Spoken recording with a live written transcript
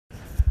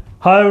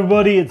Hi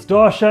everybody, it's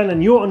Darshan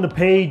and you're on the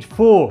page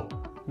for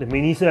the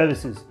mini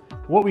services.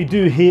 What we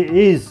do here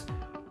is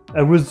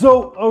a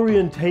result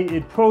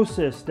orientated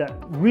process that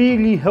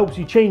really helps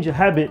you change a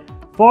habit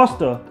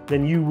faster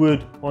than you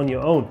would on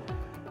your own.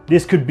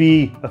 This could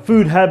be a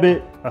food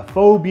habit, a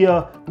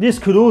phobia. This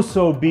could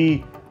also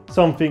be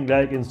something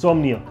like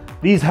insomnia.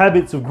 These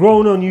habits have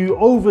grown on you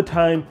over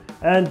time,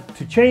 and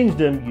to change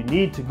them you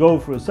need to go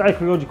through a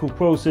psychological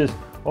process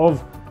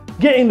of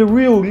getting the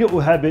real little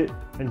habit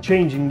and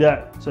changing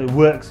that so it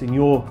works in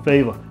your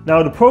favor.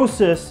 Now the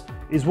process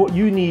is what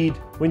you need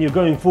when you're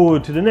going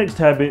forward to the next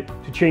habit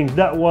to change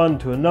that one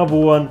to another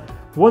one.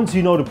 Once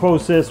you know the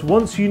process,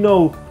 once you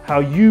know how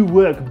you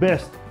work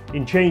best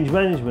in change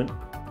management,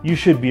 you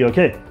should be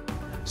okay.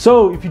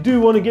 So if you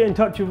do want to get in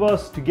touch with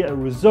us to get a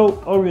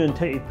result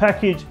orientated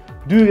package,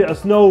 do let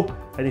us know.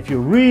 And if you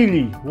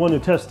really want to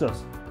test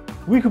us,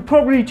 we could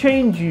probably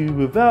change you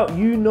without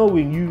you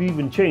knowing you've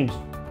even changed.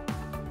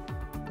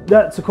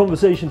 That's a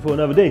conversation for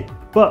another day.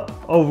 But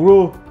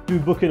overall, do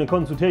book in a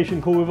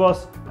consultation call with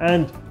us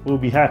and we'll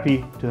be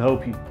happy to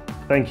help you.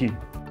 Thank you.